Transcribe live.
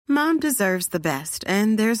Mom deserves the best,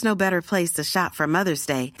 and there's no better place to shop for Mother's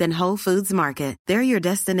Day than Whole Foods Market. They're your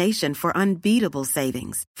destination for unbeatable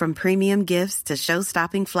savings, from premium gifts to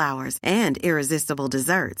show-stopping flowers and irresistible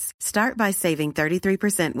desserts. Start by saving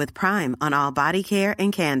 33% with Prime on all body care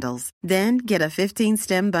and candles. Then get a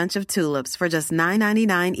 15-stem bunch of tulips for just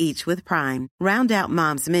 $9.99 each with Prime. Round out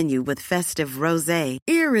Mom's menu with festive rosé,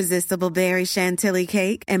 irresistible berry chantilly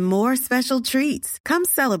cake, and more special treats. Come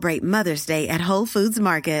celebrate Mother's Day at Whole Foods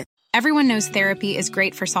Market. Everyone knows therapy is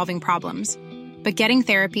great for solving problems, but getting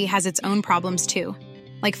therapy has its own problems too,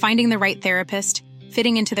 like finding the right therapist,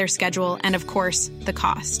 fitting into their schedule, and of course, the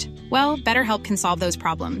cost. Well, BetterHelp can solve those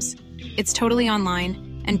problems. It's totally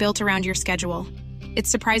online and built around your schedule. It's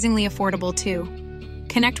surprisingly affordable too.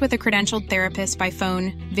 Connect with a credentialed therapist by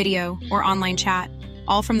phone, video, or online chat,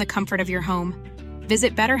 all from the comfort of your home.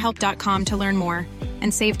 Visit BetterHelp.com to learn more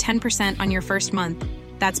and save 10% on your first month.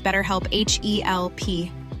 That's BetterHelp,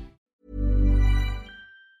 H-E-L-P.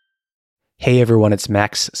 Hey everyone, it's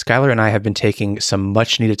Max. Skylar and I have been taking some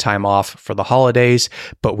much needed time off for the holidays,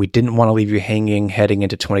 but we didn't want to leave you hanging heading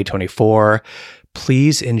into 2024.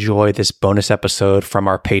 Please enjoy this bonus episode from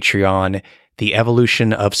our Patreon, The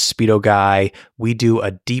Evolution of Speedo Guy. We do a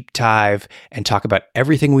deep dive and talk about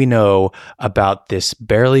everything we know about this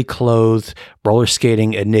barely clothed roller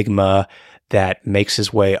skating enigma that makes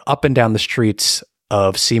his way up and down the streets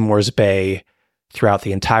of Seymour's Bay throughout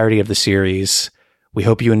the entirety of the series. We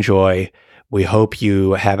hope you enjoy. We hope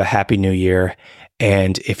you have a happy new year.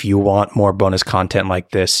 And if you want more bonus content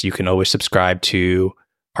like this, you can always subscribe to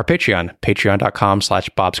our Patreon,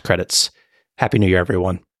 patreon.com/BobsCredits. Happy New Year,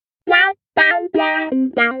 everyone.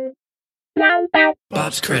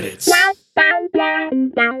 Bob's Credits.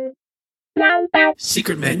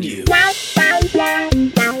 Secret menu.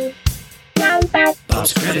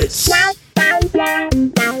 Bob's Credits.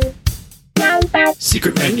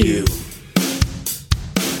 Secret menu.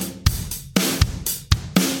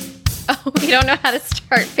 Oh, we don't know how to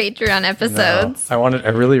start Patreon episodes. No, I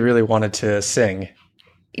really wanted to sing.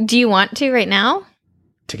 Do you want to right now?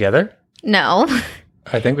 Together? No.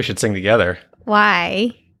 I think we should sing together.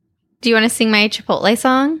 Why? Do you want to sing my Chipotle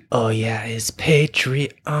song? Oh yeah, it's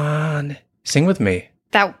Patreon. Sing with me.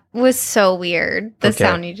 That was so weird. The Okay.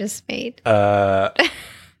 sound you just made. Oh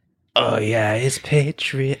yeah, it's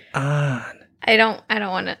Patreon. I don't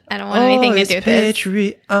want anything to do with this.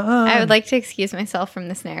 Patreon. I would like to excuse myself from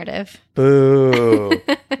this narrative. Boo.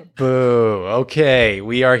 Boo. Okay,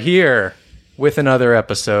 we are here with another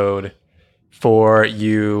episode for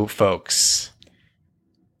you folks.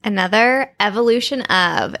 Another evolution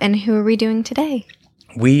of, and who are we doing today?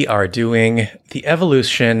 We are doing the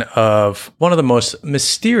evolution of one of the most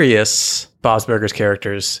mysterious Bob's Burgers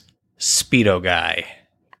characters, Speedo Guy.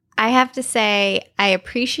 I have to say, I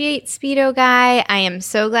appreciate Speedo Guy. I am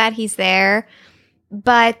so glad he's there.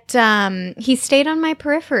 But he stayed on my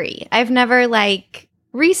periphery. I've never,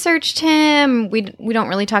 researched him. We don't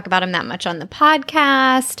really talk about him that much on the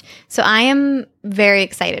podcast. So I am very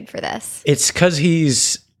excited for this. It's because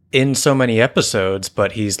he's in so many episodes,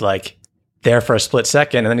 but he's, there for a split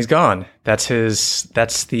second, and then he's gone. That's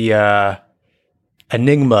the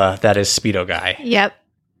enigma that is Speedo Guy. Yep.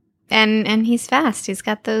 And he's fast. He's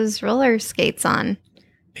got those roller skates on.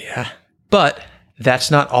 Yeah. But that's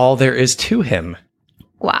not all there is to him.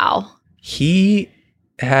 Wow. He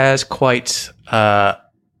has quite the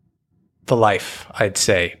life, I'd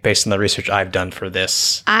say, based on the research I've done for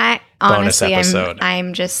this bonus episode.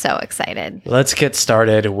 I'm just so excited. Let's get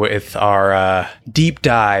started with our deep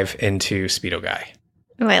dive into Speedo Guy.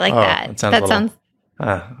 Oh, I like that. That sounds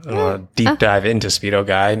a deep dive into Speedo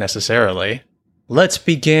Guy, necessarily. Let's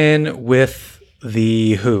begin with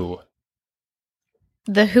the Who.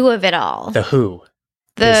 The Who of it all. The Who.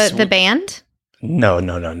 The band? No.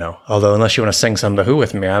 Although, unless you want to sing some The Who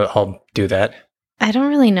with me, I'll do that. I don't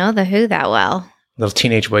really know The Who that well. Little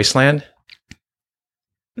Teenage Wasteland.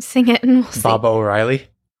 Sing it and we'll see. Bob O'Reilly.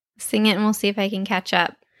 Sing it and we'll see if I can catch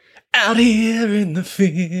up. Out here in the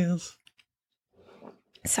fields.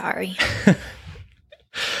 Sorry.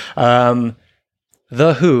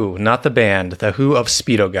 The Who, not the band. The Who of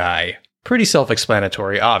Speedo Guy. Pretty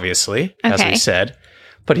self-explanatory, obviously, as we said.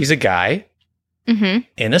 But he's a guy in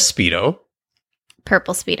a Speedo.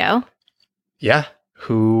 Purple Speedo. Yeah.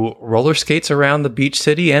 Who roller skates around the beach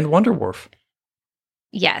city and Wonder Wharf.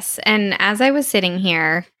 Yes. And as I was sitting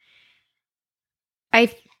here,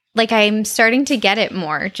 I'm starting to get it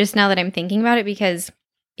more just now that I'm thinking about it, because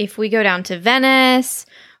if we go down to Venice,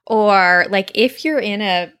 or if you're in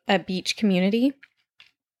a beach community,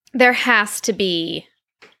 there has to be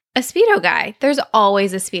a Speedo guy. There's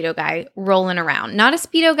always a Speedo guy rolling around. Not a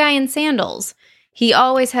Speedo guy in sandals. He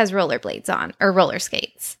always has rollerblades on or roller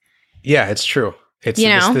skates. Yeah, it's true.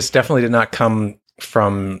 This definitely did not come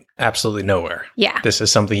from absolutely nowhere. Yeah. This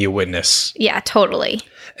is something you witness. Yeah, totally.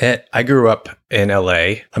 And I grew up in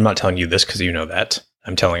LA. I'm not telling you this because you know that.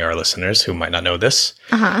 I'm telling our listeners who might not know this.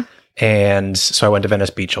 Uh-huh. And so I went to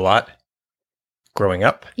Venice Beach a lot growing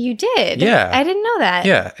up. You did? Yeah. I didn't know that.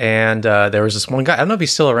 Yeah. And there was this one guy, I don't know if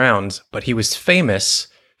he's still around, but he was famous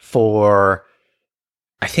for,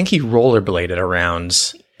 I think he rollerbladed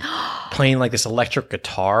around playing like this electric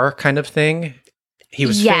guitar kind of thing. He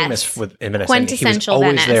was famous in Venice. Quintessential and he was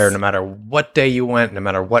always Venice. there no matter what day you went, no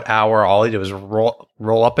matter what hour. All he did was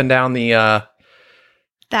roll up and down the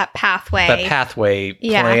that pathway.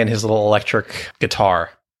 Playing his little electric guitar.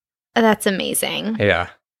 That's amazing. Yeah.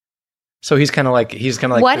 So he's kind of like the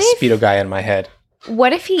Speedo guy in my head.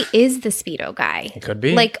 What if he is the Speedo guy? It could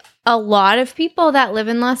be. Like a lot of people that live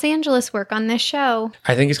in Los Angeles work on this show.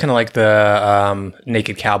 I think he's kind of like the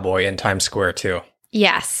naked cowboy in Times Square too.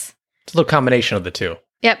 Yes. It's a little combination of the two.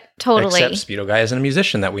 Yep, totally. Except Speedo guy isn't a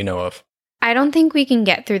musician that we know of. I don't think we can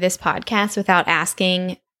get through this podcast without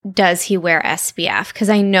asking, does he wear SPF? Because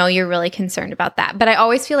I know you're really concerned about that. But I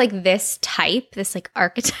always feel like this like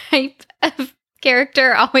archetype of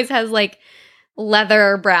character always has like leather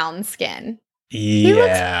or brown skin.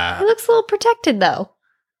 Yeah. He looks a little protected though.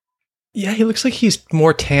 Yeah, he looks like he's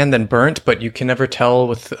more tan than burnt, but you can never tell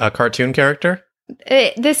with a cartoon character.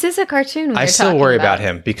 This is a cartoon. I still worry about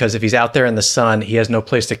him because if he's out there in the sun, he has no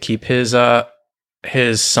place to keep his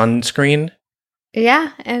sunscreen.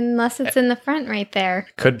 Yeah, unless it's in the front right there.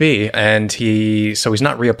 Could be. And he's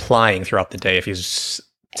not reapplying throughout the day if he's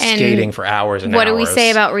skating for hours and hours. What do we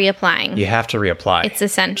say about reapplying? You have to reapply. It's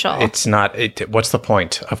essential. It's not. What's the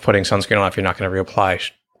point of putting sunscreen on if you're not going to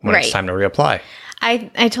reapply when it's time to reapply?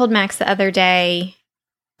 I told Max the other day,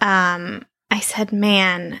 I said,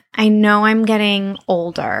 man, I know I'm getting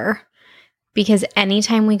older because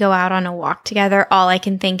anytime we go out on a walk together, all I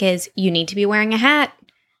can think is, you need to be wearing a hat.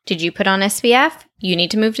 Did you put on SPF? You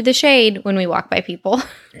need to move to the shade when we walk by people.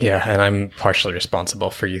 Yeah, and I'm partially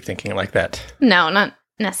responsible for you thinking like that. No, not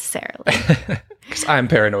necessarily. Because I'm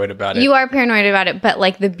paranoid about it. You are paranoid about it, but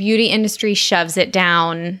like the beauty industry shoves it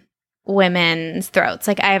down women's throats.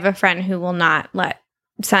 Like I have a friend who will not let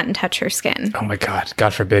sun touch her skin. Oh my God.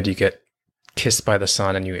 God forbid you get kissed by the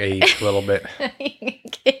sun and you age a little bit.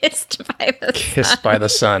 Kissed by the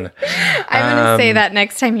sun. I'm going to say that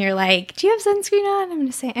next time you're like, do you have sunscreen on? I'm going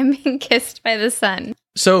to say, I'm being kissed by the sun.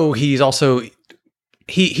 So he's also,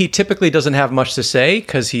 he typically doesn't have much to say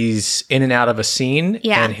because he's in and out of a scene.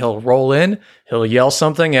 Yeah. And he'll roll in, he'll yell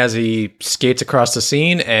something as he skates across the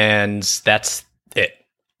scene, and that's it.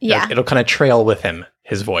 Yeah. It'll kind of trail with him,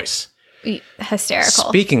 his voice. Hysterical.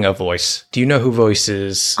 Speaking of voice, do you know who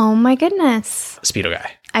voices Oh my goodness. Speedo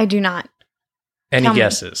guy? I do not. Any Tell me.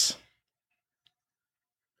 guesses?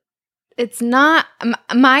 It's not,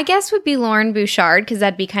 my guess would be Lauren Bouchard because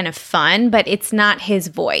that'd be kind of fun, but it's not his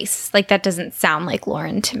voice. Like that doesn't sound like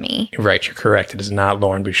Lauren to me. Right, you're correct. It is not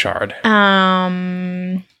Lauren Bouchard.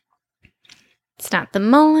 It's not the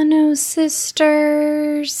Molyneux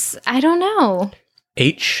sisters. I don't know.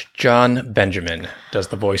 H. John Benjamin does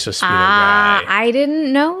the voice of Speedo guy. I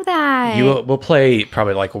didn't know that. We'll play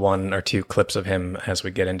probably like one or two clips of him as we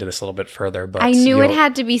get into this a little bit further. But I knew it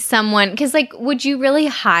had to be someone, because like, would you really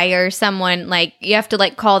hire someone, like you have to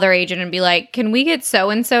like call their agent and be like, can we get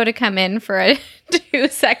so-and-so to come in for a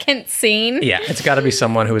 2-second scene? Yeah, it's got to be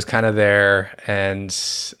someone who is kind of there, and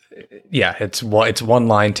yeah, it's one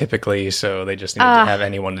line typically, so they just need to have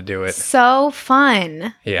anyone to do it. So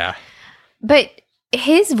fun. Yeah. But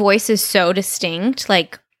his voice is so distinct,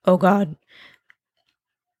 like, oh God.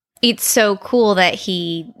 It's so cool that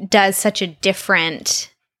he does such a different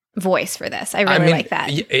voice for this. I really like that.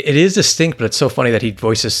 It is distinct, but it's so funny that he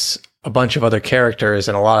voices a bunch of other characters,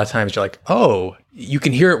 and a lot of times you're like, oh, you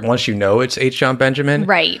can hear it once you know it's H. John Benjamin.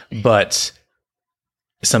 Right. But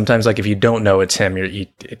sometimes, like, if you don't know it's him,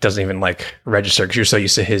 it doesn't even, like, register because you're so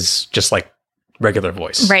used to his just, like, regular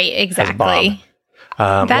voice. Right, exactly.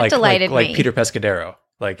 That delighted me. Like Peter Pescadero.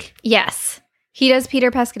 Like, yes. He does Peter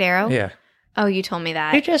Pescadero? Yeah. Oh, you told me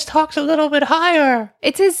that. He just talks a little bit higher.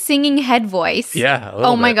 It's his singing head voice. Yeah.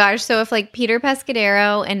 Oh my gosh. So if like Peter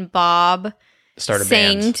Pescadero and Bob start a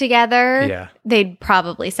sing band together, yeah, they'd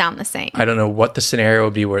probably sound the same. I don't know what the scenario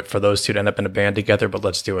would be for those two to end up in a band together, but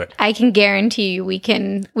let's do it. I can guarantee you we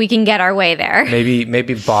can get our way there.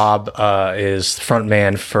 Maybe Bob is front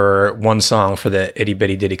man for one song for the Itty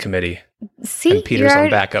Bitty Ditty Committee. See, and Peter's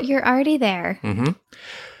on backup. You're already there.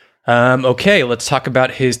 Mm-hmm. Okay, let's talk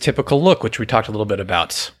about his typical look, which we talked a little bit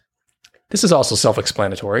about. This is also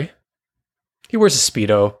self-explanatory. He wears a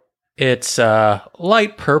Speedo. It's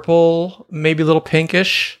light purple, maybe a little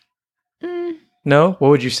pinkish. No? What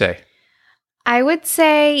would you say? I would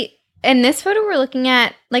say, in this photo we're looking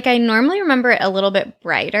at, like I normally remember it a little bit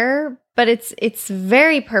brighter, but it's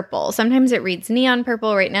very purple. Sometimes it reads neon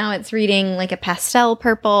purple. Right now it's reading like a pastel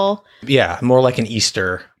purple. Yeah, more like an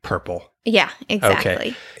Easter purple. Yeah, exactly.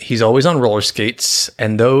 Okay. He's always on roller skates,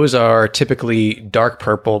 and those are typically dark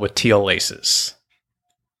purple with teal laces.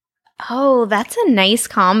 Oh, that's a nice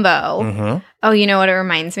combo. Mm-hmm. Oh, you know what it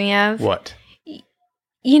reminds me of? What?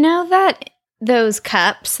 You know that those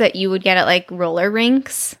cups that you would get at like roller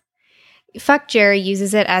rinks? Fuck Jerry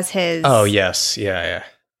uses it as his... Oh, yes. Yeah.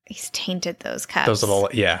 He's tainted those cups. Those little,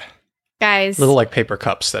 yeah. Guys. Little like paper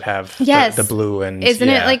cups that have the blue and... Isn't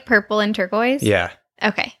it like purple and turquoise? Yeah.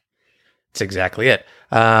 Okay. That's exactly it.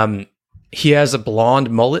 He has a blonde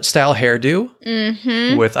mullet-style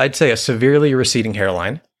hairdo with, I'd say, a severely receding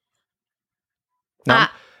hairline.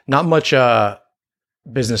 Not much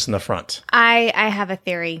business in the front. I have a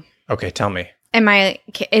theory. Okay, tell me.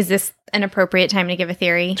 Is this an appropriate time to give a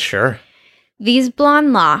theory? Sure. These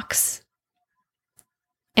blonde locks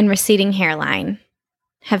and receding hairline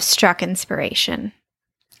have struck inspiration,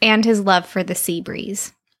 and his love for the sea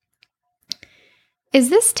breeze. Is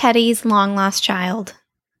this Teddy's long-lost child?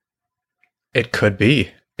 It could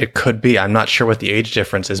be. It could be. I'm not sure what the age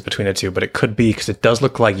difference is between the two, but it could be because it does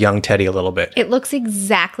look like young Teddy a little bit. It looks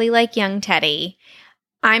exactly like young Teddy.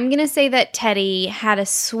 I'm going to say that Teddy had a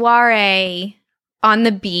soiree on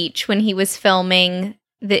the beach when he was filming,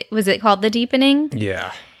 was it called The Deepening?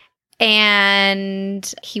 Yeah.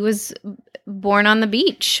 And he was born on the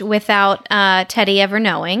beach without Teddy ever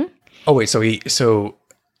knowing. Oh, wait, so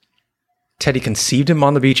Teddy conceived him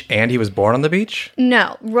on the beach and he was born on the beach?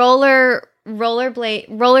 No, roller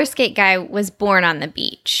skate guy was born on the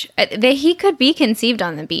beach. He could be conceived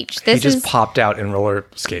on the beach. He just popped out in roller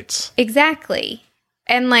skates. Exactly.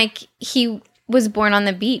 And like he was born on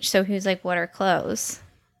the beach, so he was like, what are clothes?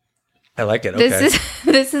 I like it. Okay.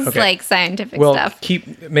 This is like scientific stuff.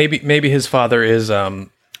 Maybe his father is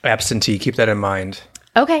absentee. Keep that in mind.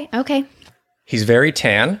 Okay. He's very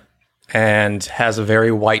tan and has a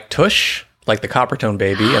very white tush, like the Coppertone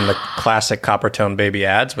baby and the classic Coppertone baby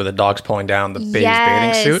ads where the dog's pulling down the baby's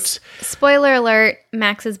bathing suits. Spoiler alert,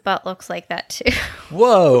 Max's butt looks like that too.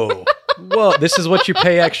 Whoa. This is what you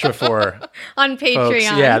pay extra for. On Patreon. Folks.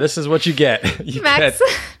 Yeah, this is what you get. You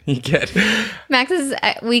get. Max's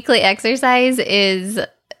weekly exercise is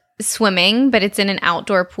swimming, but it's in an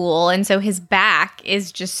outdoor pool. And so his back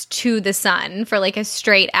is just to the sun for like a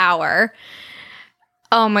straight hour.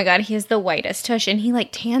 Oh my God, he has the whitest tush and he like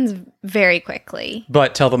tans very quickly.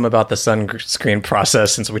 But tell them about the sunscreen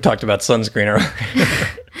process since we talked about sunscreen earlier.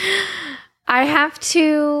 I have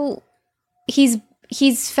to, he's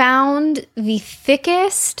found the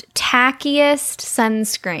thickest, tackiest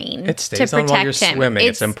sunscreen. It stays on while you're swimming.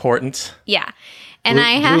 It's important. Yeah. And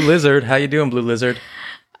Blue Lizard, how you doing, Blue Lizard?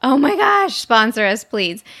 Oh my gosh, sponsor us,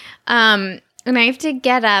 please. And I have to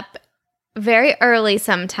get up very early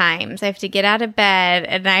sometimes. I have to get out of bed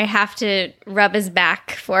and I have to rub his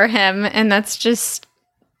back for him. And that's just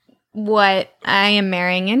what I am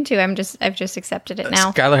marrying into. I've just accepted it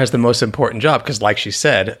now. Skylar has the most important job because like she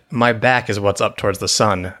said, my back is what's up towards the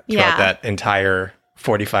sun throughout that entire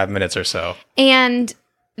 45 minutes or so. And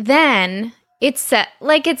then it's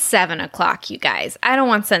 7 o'clock, you guys. I don't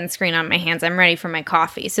want sunscreen on my hands. I'm ready for my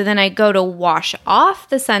coffee. So then I go to wash off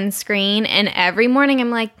the sunscreen. And every morning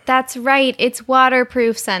I'm like, that's right. It's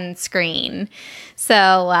waterproof sunscreen.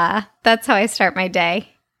 So that's how I start my day.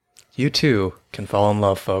 You too can fall in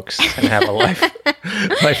love, folks, and have a life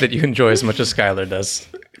that you enjoy as much as Skylar does.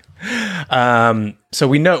 So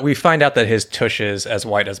we find out that his tush is as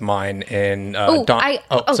white as mine in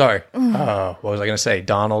sorry. What was I going to say?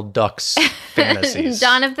 Donald Duck's fantasies.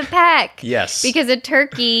 Dawn of the Peck. Yes. Because a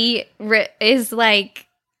turkey is like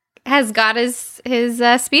has got his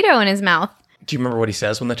Speedo in his mouth. Do you remember what he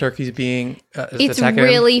says when the turkey's being It's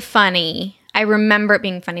really funny. I remember it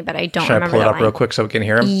being funny, but I don't remember. Should I pull it up real quick so we can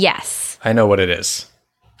hear him? Yes. I know what it is.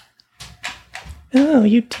 Oh,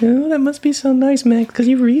 you too? That must be so nice, Max, because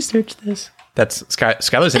you researched this. That's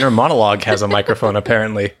Skylar's inner monologue has a microphone,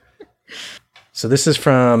 apparently. So this is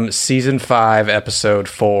from season 5, episode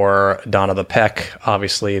 4, Dawn of the Peck.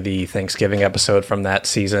 Obviously, the Thanksgiving episode from that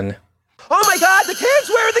season. Oh my God, the kids!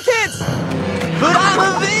 Where are the kids? But I'm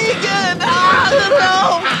a vegan!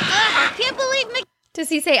 I Can't believe me. Does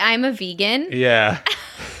he say, I'm a vegan? Yeah.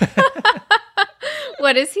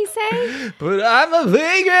 What does he say? But I'm a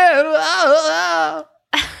vegan!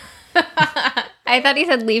 I I thought he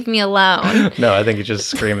said leave me alone. No, I think he's just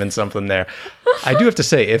screaming something there. I do have to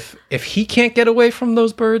say, if he can't get away from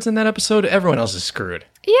those birds in that episode, everyone else is screwed.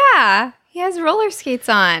 Yeah, he has roller skates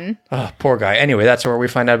on. Oh, poor guy. Anyway, that's where we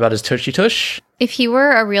find out about his tushy tush. If he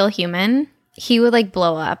were a real human, he would like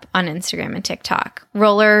blow up on Instagram and TikTok.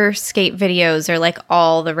 Roller skate videos are like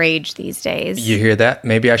all the rage these days. You hear that?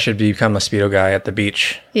 Maybe I should become a Speedo guy at the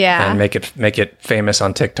beach. Yeah. And make it famous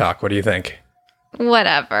on TikTok. What do you think?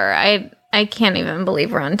 Whatever. I can't even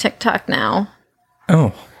believe we're on TikTok now.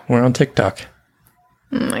 Oh, we're on TikTok.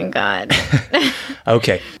 Oh my God.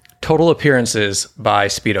 Okay. Total appearances by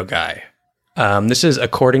Speedo Guy. This is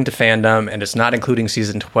according to fandom, and it's not including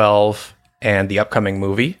season 12 and the upcoming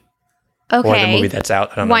movie. Okay. Or the movie that's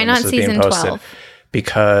out. I don't know Why when not this is being season posted. 12?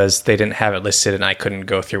 Because they didn't have it listed, and I couldn't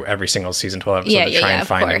go through every single season 12 episode to try and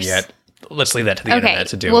find them yet. Let's leave that to the internet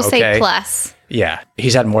to do. We'll say plus. Yeah.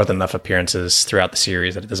 He's had more than enough appearances throughout the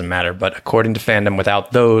series that it doesn't matter. But according to fandom,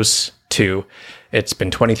 without those two, it's been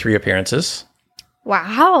 23 appearances.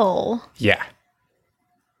 Wow. Yeah.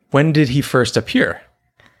 When did he first appear?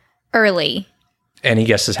 Early. Any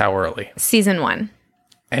guesses how early? Season 1.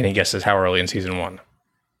 Any guesses how early in season 1?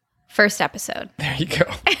 First episode. There you go.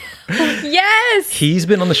 Yes. He's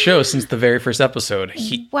been on the show since the very first episode.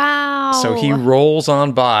 Wow. So he rolls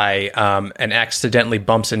on by and accidentally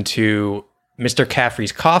bumps into Mr.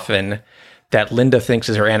 Caffrey's coffin that Linda thinks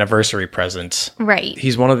is her anniversary present. Right.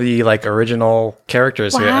 He's one of the original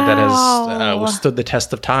characters that has withstood the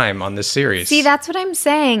test of time on this series. See, that's what I'm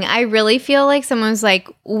saying. I really feel like someone's like,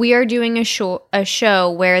 we are doing a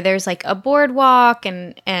show where there's like a boardwalk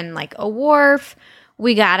and like a wharf.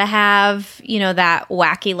 We gotta have, that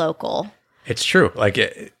wacky local. It's true.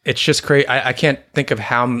 It's just crazy. I can't think of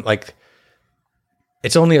how,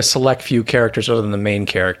 it's only a select few characters other than the main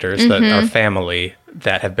characters that are family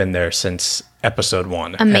that have been there since episode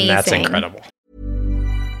 1. Amazing. And that's incredible.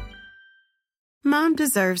 Mom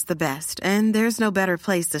deserves the best, and there's no better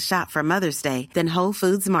place to shop for Mother's Day than Whole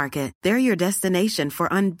Foods Market. They're your destination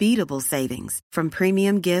for unbeatable savings, from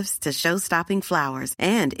premium gifts to show-stopping flowers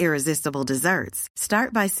and irresistible desserts.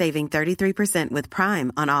 Start by saving 33% with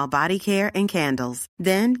Prime on all body care and candles.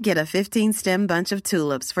 Then get a 15-stem bunch of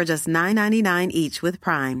tulips for just $9.99 each with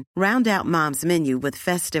Prime. Round out Mom's menu with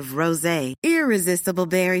festive rosé, irresistible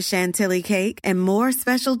berry chantilly cake, and more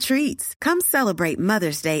special treats. Come celebrate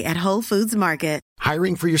Mother's Day at Whole Foods Market.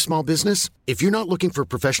 Hiring for your small business? If you're not looking for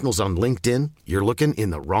professionals on LinkedIn, you're looking in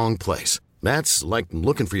the wrong place. That's like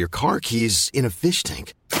looking for your car keys in a fish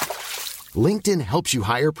tank. LinkedIn helps you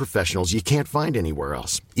hire professionals you can't find anywhere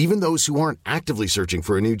else, even those who aren't actively searching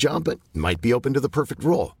for a new job but might be open to the perfect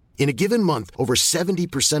role. In a given month, over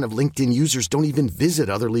 70% of LinkedIn users don't even visit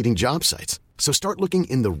other leading job sites. So start looking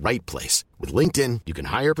in the right place. With LinkedIn, you can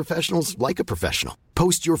hire professionals like a professional.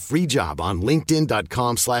 Post your free job on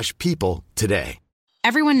linkedin.com/people today.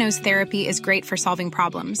 Everyone knows therapy is great for solving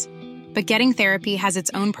problems, but getting therapy has its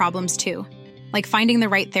own problems too, like finding the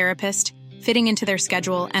right therapist, fitting into their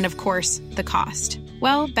schedule, and of course, the cost.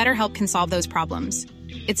 Well, BetterHelp can solve those problems.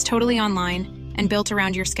 It's totally online and built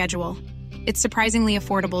around your schedule. It's surprisingly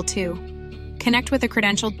affordable too. Connect with a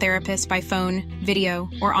credentialed therapist by phone, video,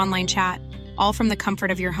 or online chat, all from the comfort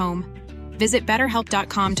of your home. Visit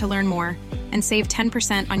BetterHelp.com to learn more and save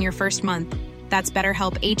 10% on your first month. That's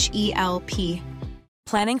BetterHelp, H-E-L-P.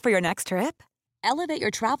 Planning for your next trip? Elevate your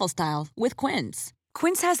travel style with Quince.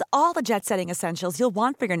 Quince has all the jet-setting essentials you'll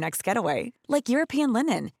want for your next getaway, like European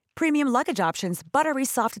linen, premium luggage options, buttery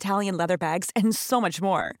soft Italian leather bags, and so much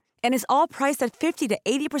more. And is all priced at 50 to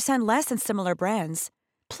 80% less than similar brands.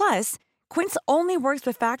 Plus, Quince only works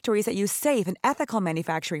with factories that use safe and ethical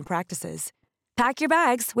manufacturing practices. Pack your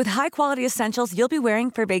bags with high-quality essentials you'll be wearing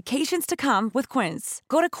for vacations to come with Quince.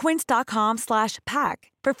 Go to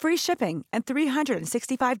quince.com/pack for free shipping and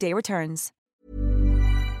 365-day returns.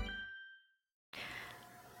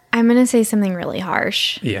 I'm going to say something really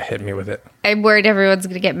harsh. Yeah, hit me with it. I'm worried everyone's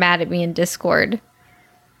going to get mad at me in Discord.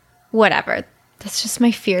 Whatever. That's just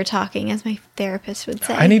my fear talking, as my therapist would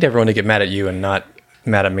say. I need everyone to get mad at you and not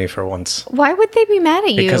mad at me for once. Why would they be mad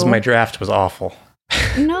at you? Because my draft was awful.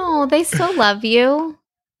 No, they still love you.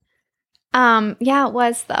 Yeah, it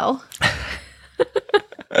was though.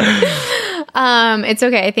 It's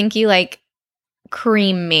okay. I think you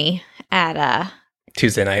cream me at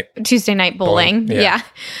Tuesday night bowling. Yeah.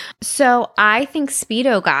 So I think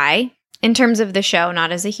Speedo Guy, in terms of the show,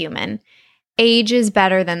 not as a human, ages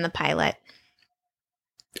better than the pilot.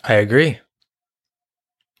 I agree.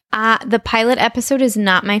 The pilot episode is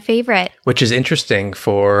not my favorite. Which is interesting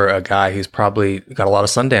for a guy who's probably got a lot of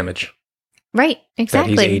sun damage. Right,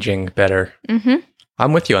 exactly. That he's aging better. Mm-hmm.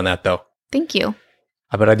 I'm with you on that, though. Thank you.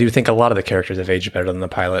 But I do think a lot of the characters have aged better than the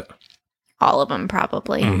pilot. All of them,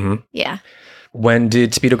 probably. Mm-hmm. Yeah. When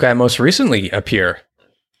did Speedo Guy most recently appear?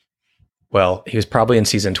 Well, he was probably in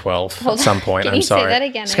season 12 at some point. Can I'm you sorry. say that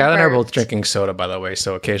again? Skylar and I are both drinking soda, by the way,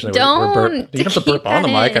 so occasionally we're Don't burping. You don't have to burp keep on the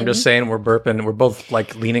that mic. I'm in. just saying we're burping. We're both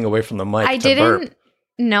like leaning away from the mic I to didn't. burp.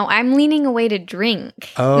 No, I'm leaning away to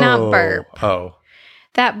drink, Oh, not burp. Oh.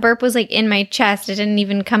 That burp was like in my chest. It didn't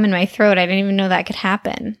even come in my throat. I didn't even know that could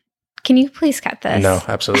happen. Can you please cut this? No,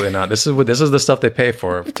 absolutely not. This is the stuff they pay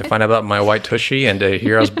for, to find out about my white tushy and to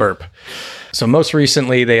hear us burp. So most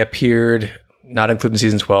recently they appeared, not including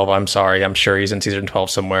season 12. I'm sorry. I'm sure he's in season 12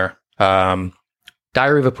 somewhere.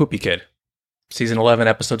 Diary of a Poopy Kid, season 11,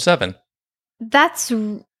 episode 7. That's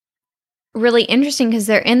really interesting because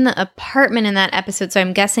they're in the apartment in that episode. So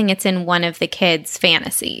I'm guessing it's in one of the kids'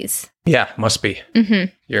 fantasies. Yeah, must be.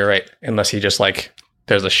 Mm-hmm. You're right. Unless he just like,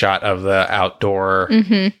 there's a shot of the outdoor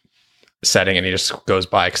setting and he just goes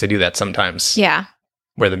by, because they do that sometimes. Yeah.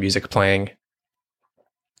 Where the music playing,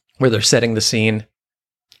 where they're setting the scene.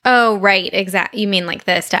 Oh, right. Exactly. You mean like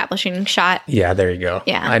the establishing shot? Yeah, there you go.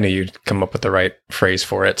 Yeah. I knew you'd come up with the right phrase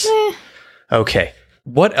for it. Eh. Okay.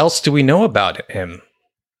 What else do we know about him?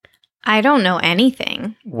 I don't know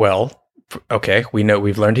anything. Well, okay.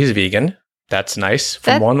 We've learned he's vegan. That's nice.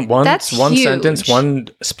 From that's one huge. sentence, one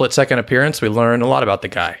split-second appearance, we learn a lot about the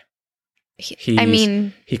guy. He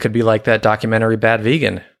could be like that documentary Bad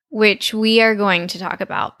Vegan. Which we are going to talk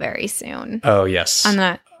about very soon. Oh, yes. On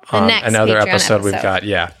the on next another Patreon episode we've got,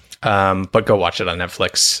 yeah. But go watch it on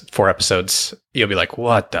Netflix. 4 episodes. You'll be like,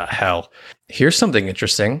 what the hell? Here's something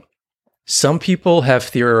interesting. Some people have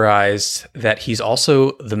theorized that he's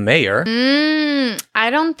also the mayor. I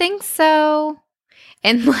don't think so.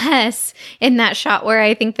 Unless in that shot where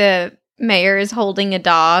I think the mayor is holding a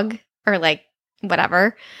dog or like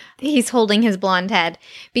whatever, he's holding his blonde head.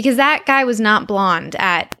 Because that guy was not blonde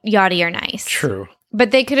at Yachty or Nice. True. But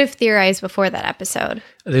they could have theorized before that episode.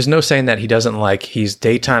 There's no saying that he doesn't like, he's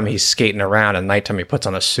daytime, he's skating around, and nighttime he puts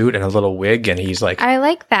on a suit and a little wig, and he's like... I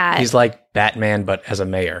like that. He's like Batman, but as a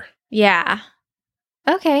mayor. Yeah.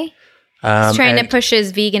 Okay. He's trying to push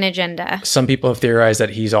his vegan agenda. Some people have theorized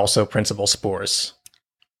that he's also Principal Spores.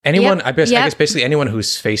 Anyone, Yep. I guess basically anyone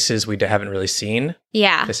whose faces we haven't really seen.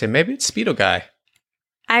 Yeah. They say, maybe it's Speedo Guy.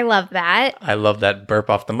 I love that. I love that burp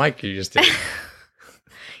off the mic you just did.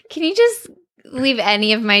 Can you just leave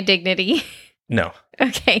any of my dignity? No.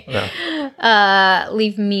 Okay. No.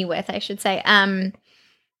 Leave me with, I should say.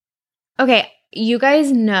 Okay, you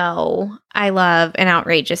guys know I love an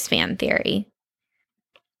outrageous fan theory.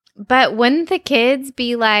 But wouldn't the kids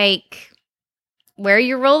be like, wear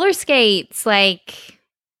your roller skates? Like,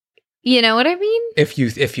 you know what I mean? If you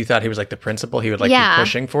thought he was like the principal, he would like Yeah. be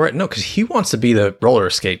pushing for it. No, because he wants to be the roller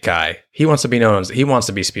skate guy. He wants to be known as, he wants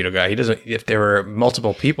to be Speedo Guy. He doesn't, if there were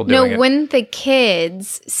multiple people doing it. No, wouldn't the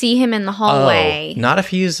kids see him in the hallway? Oh, not if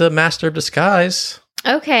he's a master of disguise.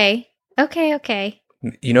 Okay.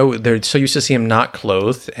 You know, they're so used to see him not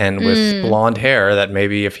clothed and with blonde hair that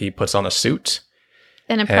maybe if he puts on a suit.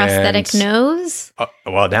 And a prosthetic nose?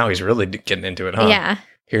 Well, now he's really getting into it, huh? Yeah.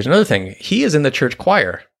 Here's another thing. He is in the church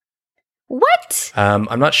choir. What?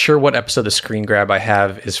 I'm not sure what episode the screen grab I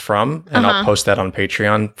have is from, and I'll post that on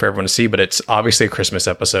Patreon for everyone to see, but it's obviously a Christmas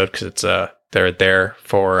episode because it's they're there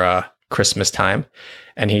for Christmas time,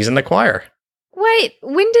 and he's in the choir. Wait,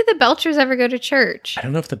 when did the Belchers ever go to church? I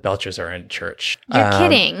don't know if the Belchers are in church. You're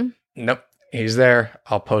kidding. Nope. He's there.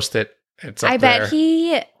 I'll post it. It's up I there. bet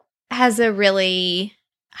he has a really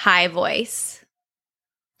high voice.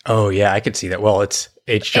 Oh, yeah, I could see that. Well, it's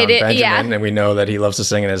H. John Benjamin, yeah. and we know that he loves to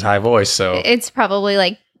sing in his high voice, so... It's probably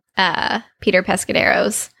like Peter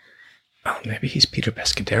Pescadero's. Oh, maybe he's Peter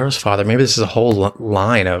Pescadero's father. Maybe this is a whole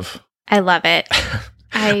line of... I love it.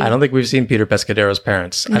 I don't think we've seen Peter Pescadero's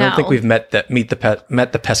parents. I don't think we've met the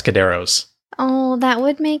Pescaderos. Oh, that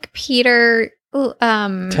would make Peter...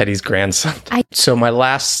 Teddy's grandson. So my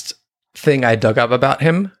last thing I dug up about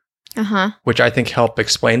him, which I think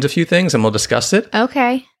explains a few things, and we'll discuss it.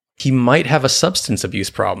 Okay. He might have a substance abuse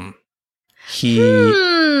problem. He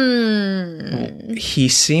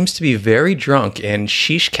seems to be very drunk in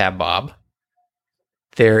Shish Kebab.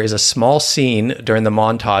 There is a small scene during the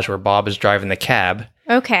montage where Bob is driving the cab.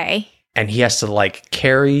 Okay. And he has to like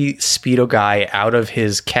carry Speedo Guy out of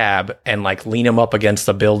his cab and like lean him up against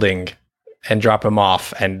the building and drop him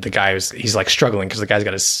off. And the guy he's like struggling because the guy's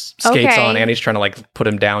got his skates on and he's trying to like put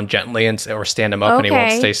him down gently or stand him up and he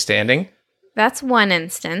won't stay standing. That's one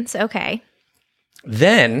instance. Okay.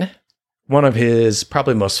 Then one of his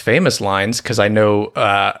probably most famous lines, because I know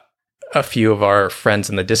a few of our friends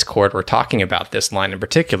in the Discord were talking about this line in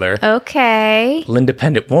particular. Okay.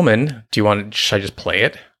 L'Independent Woman. Should I just play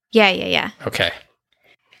it? Yeah. Okay.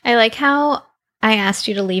 I like how I asked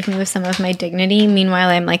you to leave me with some of my dignity. Meanwhile,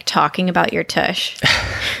 I'm like talking about your tush.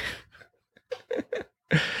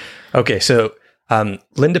 Okay, so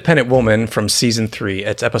L'Independent Woman from season 3,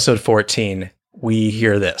 it's episode 14. We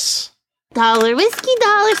hear this. $1 whiskey,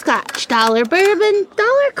 $1 scotch, $1 bourbon,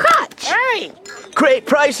 $1 crotch. Hey! Great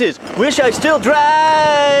prices. Wish I still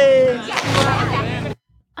drank.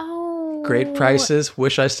 Oh. Great prices.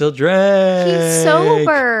 Wish I still drank. He's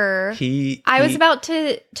sober. I was he- about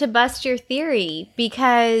to bust your theory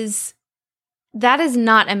because that is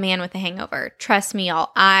not a man with a hangover. Trust me,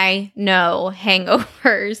 y'all. I know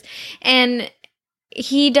hangovers. And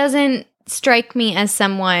he doesn't strike me as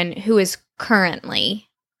someone who is currently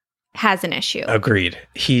has an issue. Agreed.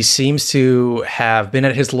 He seems to have been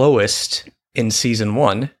at his lowest in season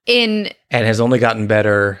 1 and has only gotten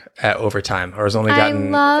better over time, or has only gotten...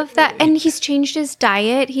 I love that. And he's changed his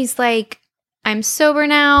diet. He's like, I'm sober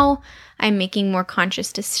now. I'm making more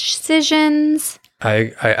conscious decisions.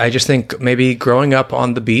 I just think maybe growing up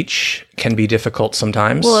on the beach can be difficult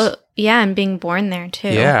sometimes. Well, yeah, and being born there too.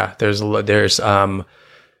 Yeah,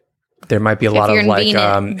 there might be a lot of like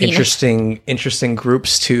interesting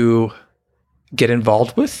groups to get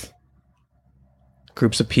involved with,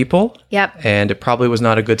 groups of people. Yep. And it probably was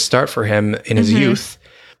not a good start for him in his youth,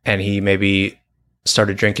 and he maybe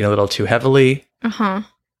started drinking a little too heavily.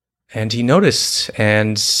 And he noticed,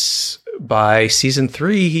 and by season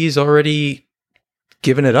 3, he's already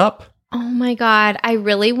given it up. Oh my God. I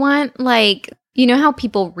really want, like, you know how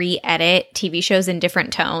people re-edit TV shows in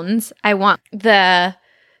different tones? I want the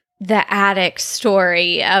addict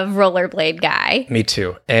story of Rollerblade Guy. Me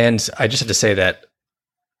too. And I just have to say that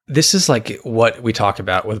this is like what we talk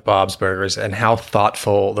about with Bob's Burgers and how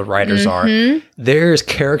thoughtful the writers are. There's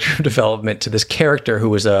character development to this character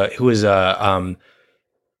who is a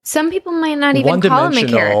some people might not even call him a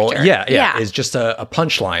character. Yeah. Is just a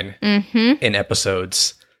punchline in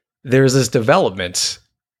episodes. There's this development,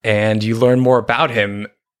 and you learn more about him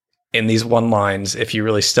in these one lines if you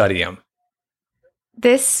really study him.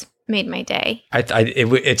 This made my day.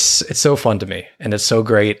 It's so fun to me, and it's so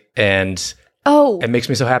great, and it makes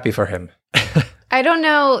me so happy for him. I don't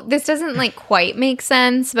know. This doesn't like quite make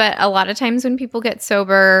sense, but a lot of times when people get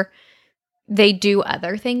sober, they do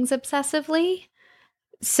other things obsessively.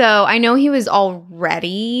 So I know he was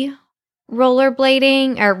already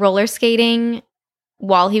rollerblading or roller skating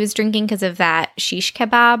while he was drinking because of that shish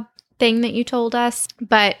kebab thing that you told us.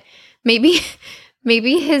 But maybe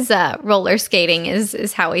his roller skating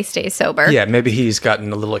is how he stays sober. Yeah, maybe he's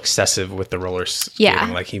gotten a little excessive with the roller skating. Yeah.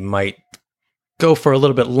 Like he might go for a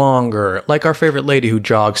little bit longer. Like our favorite lady who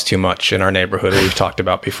jogs too much in our neighborhood, who we've talked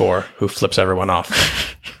about before, who flips everyone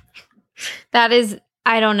off. That is...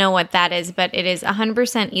 I don't know what that is, but it is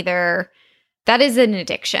 100% either. That is an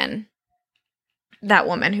addiction. That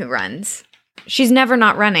woman who runs. She's never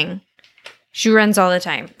not running. She runs all the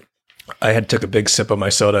time. I took a big sip of my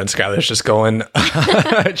soda, and Skylar's just going.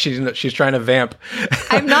 she's trying to vamp.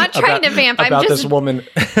 I'm not trying to vamp. About this woman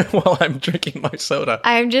while I'm drinking my soda.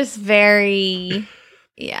 I'm just very,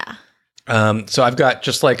 yeah. So I've got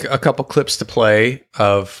just like a couple clips to play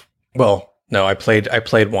of. Well, no, I played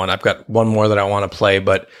one. I've got one more that I want to play,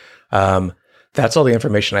 but that's all the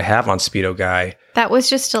information I have on Speedo Guy. That was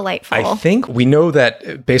just delightful. I think we know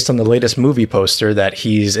that based on the latest movie poster that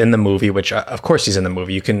he's in the movie, which of course he's in the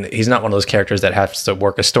movie. He's not one of those characters that has to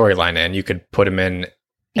work a storyline in. You could put him in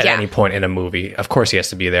at any point in a movie. Of course he has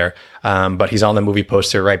to be there. But he's on the movie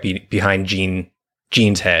poster right behind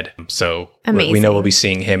Gene's head. So we know we'll be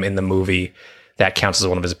seeing him in the movie. That counts as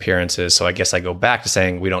one of his appearances. So I guess I go back to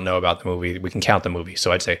saying we don't know about the movie. We can count the movie.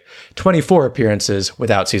 So I'd say 24 appearances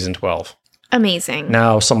without season 12. Amazing.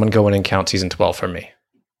 Now someone go in and count season 12 for me.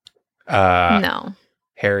 No.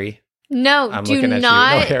 Harry? No, I'm do looking at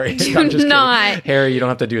not. You. No, Harry. Do not. Harry, you don't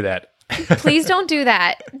have to do that. Please don't do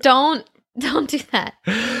that. Don't do that.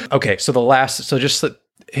 Okay, so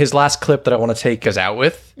his last clip that I want to take us out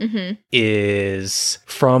with is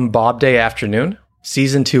from Bob Day Afternoon.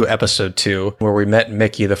 Season 2, episode 2, where we met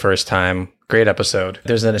Mickey the first time. Great episode.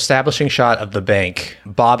 There's an establishing shot of the bank.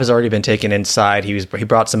 Bob has already been taken inside. He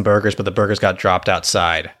brought some burgers, but the burgers got dropped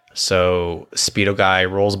outside. So Speedo Guy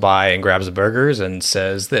rolls by and grabs the burgers and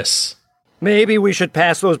says this. Maybe we should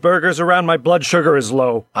pass those burgers around. My blood sugar is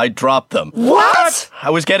low. I dropped them. What?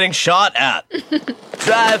 I was getting shot at.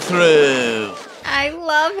 Drive through. I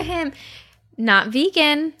love him. Not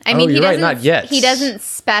vegan. I mean, you're right, not yet. He doesn't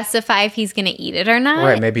specify if he's going to eat it or not.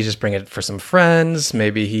 Right, maybe just bring it for some friends.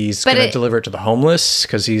 Maybe he's going to deliver it to the homeless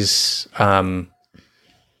because he's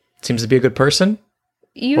seems to be a good person.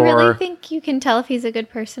 You really think you can tell if he's a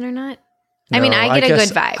good person or not? No, I mean, I get a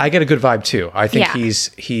good vibe. I get a good vibe too. I think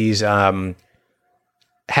he's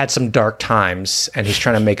had some dark times and he's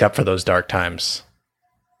trying to make up for those dark times.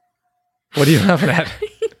 What are you laughing at?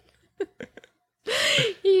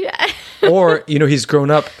 Yeah. Or, he's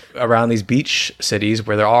grown up around these beach cities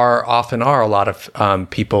where there often are a lot of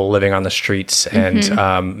people living on the streets,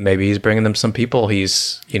 and maybe he's bringing them some people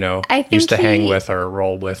he's, used to hang with or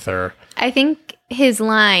roll with. Or I think his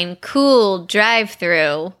line, "cool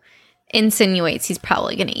drive-through," insinuates he's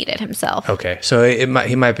probably going to eat it himself. Okay, so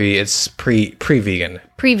he might be. It's pre-vegan.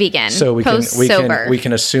 Pre-vegan. So we post-sober. we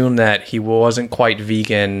can assume that he wasn't quite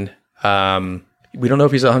vegan. We don't know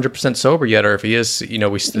if he's 100% sober yet, or if he is.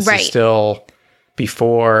 This is still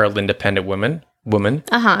before L'Independent Woman.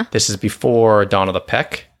 This is before Dawn of the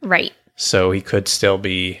Peck. Right. So he could still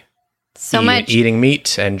be eating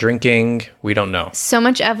meat and drinking. We don't know. So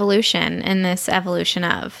much evolution in this evolution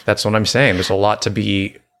of. That's what I'm saying. There's a lot to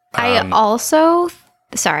be. I also.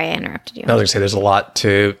 Sorry, I interrupted you. I was going to say there's a lot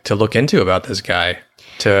to look into about this guy.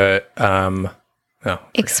 To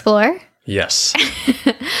explore. Yes.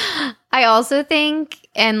 I also think,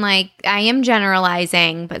 and I am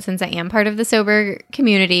generalizing, but since I am part of the sober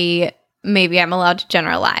community, maybe I'm allowed to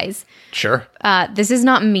generalize. Sure. This is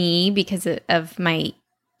not me because of my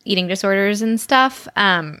eating disorders and stuff,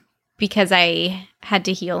 because I had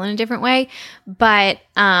to heal in a different way. But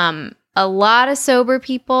a lot of sober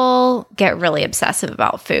people get really obsessive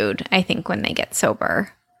about food, I think, when they get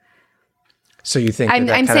sober. So you think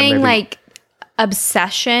I'm saying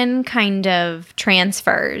obsession kind of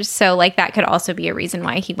transfers. So that could also be a reason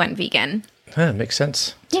why he went vegan. Makes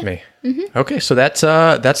sense to me. Mm-hmm. Okay, so that's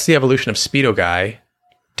the evolution of Speedo Guy.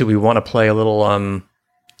 Do we want to play a little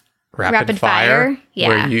rapid fire?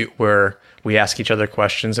 Yeah. Where we ask each other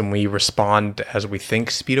questions and we respond as we think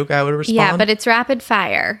Speedo Guy would respond? Yeah, but it's rapid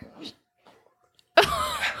fire.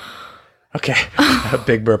 Okay. A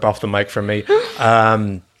big burp off the mic from me.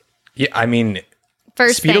 Yeah, I mean,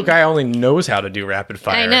 Speedo Guy only knows how to do rapid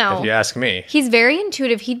fire, I know. if you ask me. He's very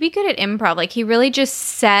intuitive. He'd be good at improv. He really just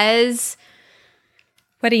says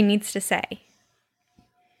what he needs to say.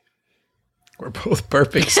 We're both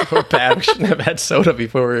burping so bad. We shouldn't have had soda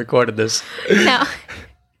before we recorded this. No.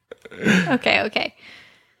 Okay.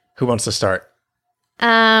 Who wants to start?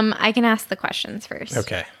 I can ask the questions first.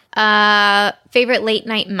 Okay. Favorite late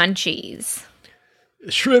night munchies?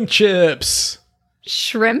 Shrimp chips.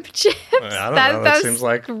 Shrimp chips? I don't know. That seems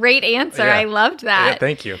like great answer. Yeah. I loved that. Yeah,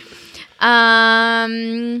 thank you.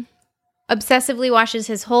 Obsessively washes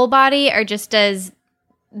his whole body or just does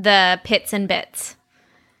the pits and bits?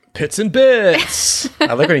 Pits and bits.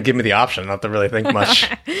 I like when you give me the option, not to really think much.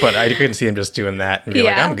 But I couldn't see him just doing that and be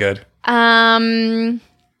like, I'm good.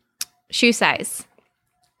 Shoe size?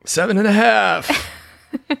 7.5.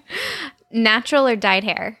 Natural or dyed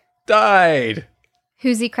hair? Dyed.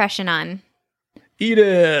 Who's he crushing on?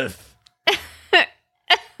 Edith.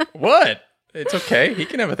 What? It's okay. He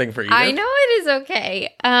can have a thing for Edith. I know it is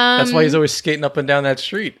okay. That's why he's always skating up and down that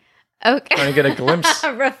street. Okay. Trying to get a glimpse.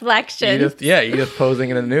 Reflection. Edith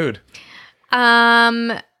posing in a nude.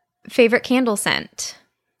 Favorite candle scent?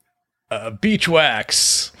 Beach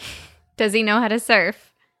wax. Does he know how to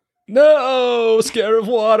surf? No, scare of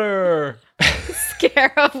water.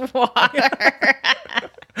 Scare of water.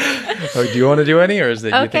 Oh, do you want to do any, or is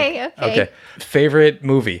it? Okay. Favorite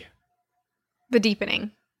movie? The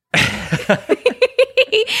Deepening.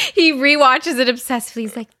 He rewatches it obsessively.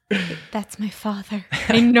 He's like, "That's my father.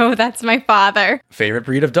 I know that's my father." Favorite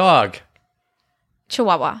breed of dog?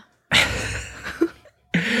 Chihuahua.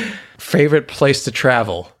 Favorite place to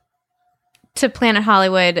travel? To Planet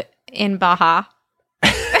Hollywood in Baja.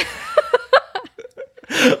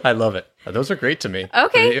 I love it. Those are great to me.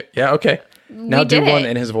 Okay. Yeah, okay. Now do one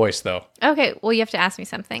in his voice, though. Okay, well, you have to ask me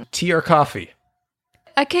something. Tea or coffee?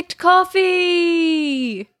 I kicked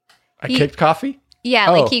coffee. Kicked coffee?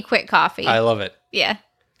 Yeah, he quit coffee. I love it. Yeah.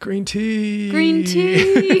 Green tea. Green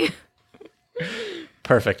tea.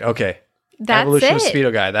 Perfect. Okay. That's Evolution of it.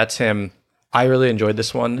 Speedo Guy. That's him. I really enjoyed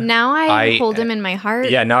this one. Now I hold him in my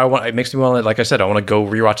heart. Yeah, now it makes me want to, like I said, I want to go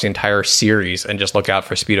rewatch the entire series and just look out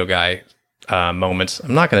for Speedo Guy moments.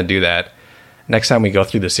 I'm not going to do that. Next time we go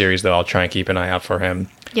through the series, though, I'll try and keep an eye out for him.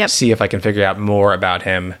 Yep. See if I can figure out more about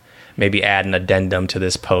him. Maybe add an addendum to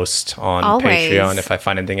this post on Patreon if I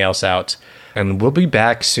find anything else out. And we'll be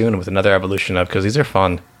back soon with another evolution of, because these are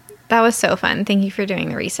fun. That was so fun. Thank you for doing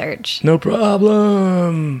the research. No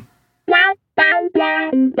problem.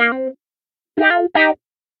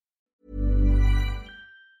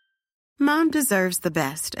 Mom deserves the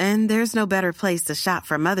best, and there's no better place to shop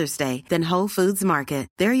for Mother's Day than Whole Foods Market.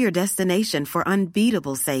 They're your destination for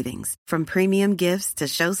unbeatable savings, from premium gifts to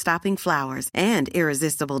show-stopping flowers and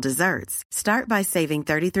irresistible desserts. Start by saving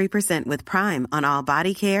 33% with Prime on all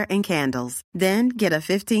body care and candles. Then get a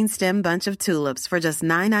 15-stem bunch of tulips for just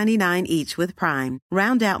 $9.99 each with Prime.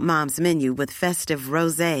 Round out Mom's menu with festive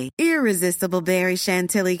rosé, irresistible berry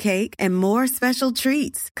chantilly cake, and more special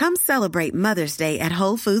treats. Come celebrate Mother's Day at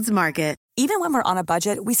Whole Foods Market. Even when we're on a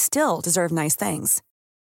budget, we still deserve nice things.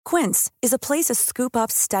 Quince is a place to scoop up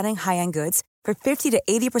stunning high-end goods for 50 to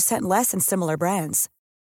 80% less than similar brands.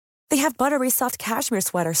 They have buttery soft cashmere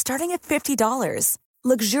sweaters starting at $50,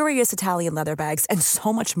 luxurious Italian leather bags, and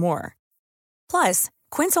so much more. Plus,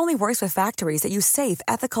 Quince only works with factories that use safe,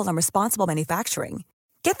 ethical, and responsible manufacturing.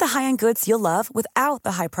 Get the high-end goods you'll love without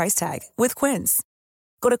the high price tag with Quince.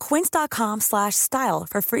 Go to quince.com/style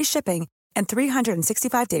for free shipping and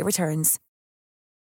 365-day returns.